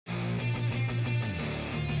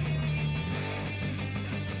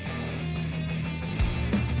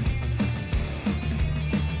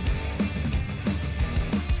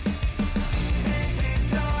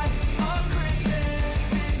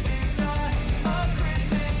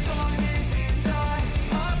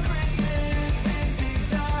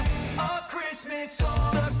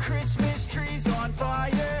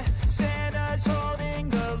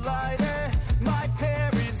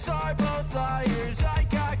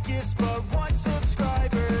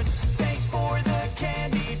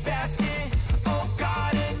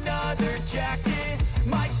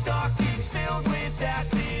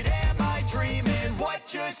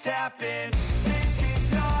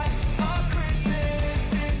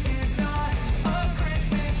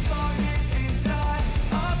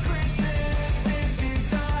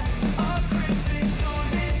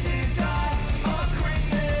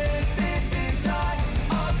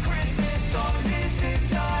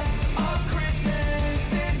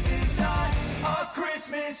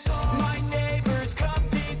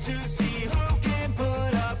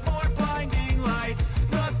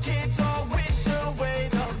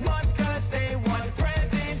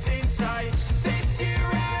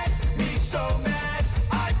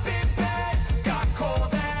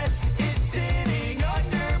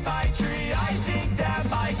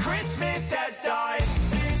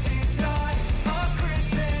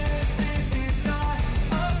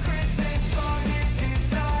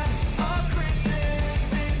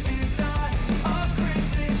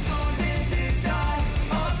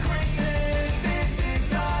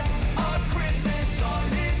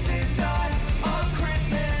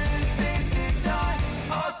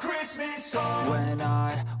when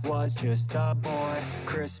I was just a boy.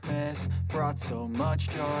 Christmas brought so much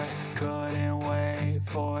joy. Couldn't wait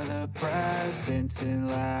for the presents and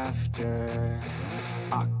laughter.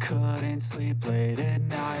 I couldn't sleep late at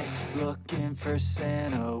night, looking for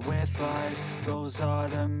Santa with lights. Those are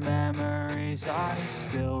the memories I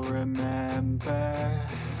still remember.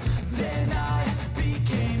 Then I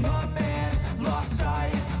became a man, lost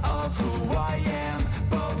sight of who I am.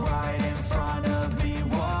 But right in front of me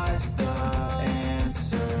was the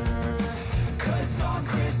answer. 'Cause on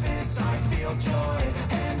Christmas I feel joy,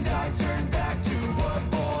 and I turn back to a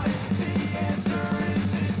boy. The answer is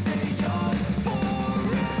to stay young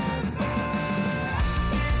forever.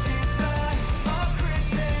 This is not a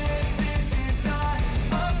Christmas, this is not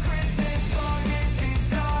a Christmas song. This is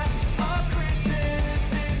not a Christmas,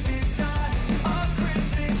 this is not a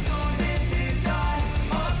Christmas song. This is not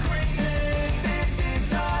a Christmas, this is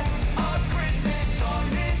not a Christmas song.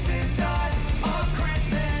 This is not a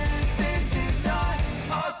Christmas, this is not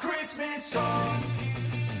a Christmas song.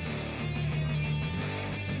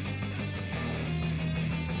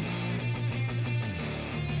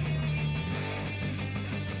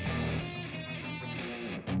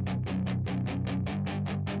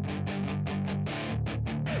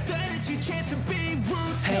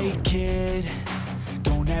 Hey kid,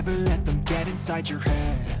 don't ever let them get inside your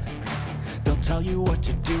head. They'll tell you what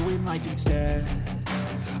to do in life instead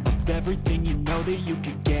of everything you know that you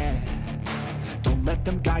could get. Don't let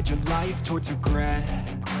them guide your life towards regret.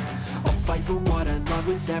 I'll fight for what I love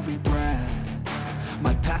with every breath.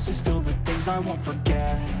 My past is filled with things I won't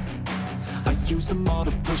forget. I use them all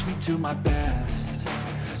to push me to my best.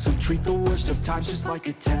 So treat the worst of times just like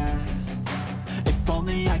a test. If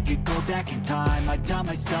only I could go back in time, I'd tell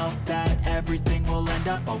myself that everything will end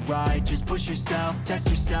up alright. Just push yourself, test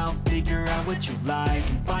yourself, figure out what you like,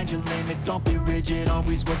 and find your limits, don't be rigid,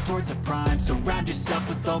 always work towards a prime. Surround yourself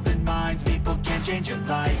with open minds, people can change your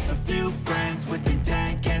life. A few friends with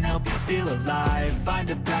intent can help you feel alive. Find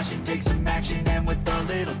a passion, take some action, and with a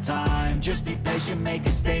little time, just be patient, make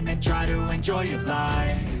a statement, try to enjoy your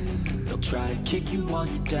life. They'll try to kick you while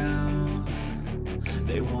you're down.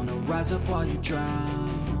 They wanna rise up while you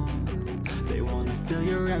drown. They wanna fill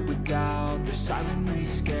your head with doubt. They're silently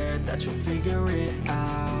scared that you'll figure it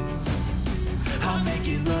out. I'll make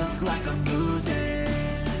it look like I'm losing,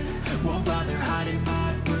 won't bother hiding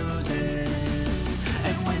my bruises.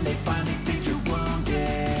 And when they finally think you're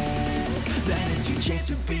wounded, then it's your chance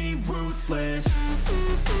to be ruthless.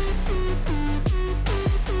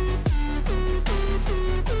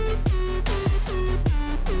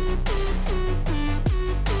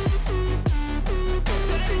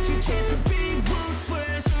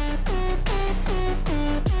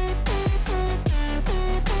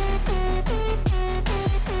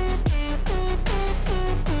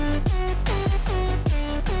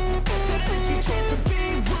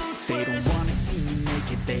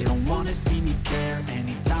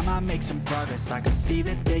 Make some progress, I can see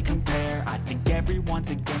that they compare. I think everyone's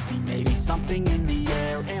against me, maybe something in the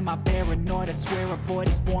air. Am I paranoid? I swear a void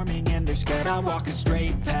is forming and they're scared. I walk a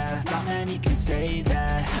straight path, not many can say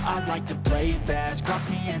that. I like to play fast, cross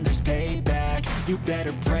me and there's payback. You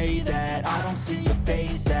better pray that I don't see your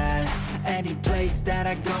face at any place that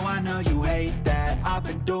I go. I know you hate that. I've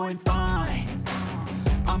been doing fine,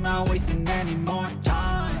 I'm not wasting any more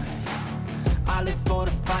time. I live for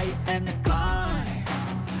the fight and the climb.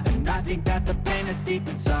 And I think that the pain that's deep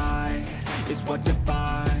inside is what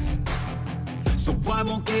defines. So I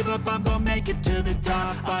won't give up, I'm gonna make it to the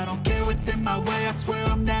top. I don't care what's in my way, I swear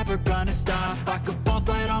I'm never gonna stop. I could fall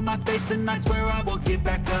flat on my face and I swear I will get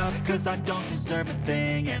back up. 'Cause I don't deserve a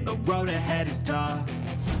thing and the road ahead is tough.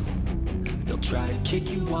 They'll try to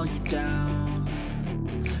kick you while you're down.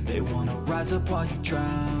 They wanna rise up while you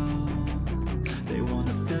drown. They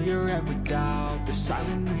wanna fill your head with doubt. They're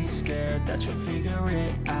silently scared that you'll figure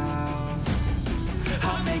it out.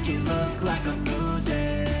 I'll make it look like I'm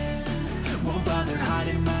losing, won't bother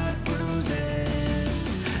hiding my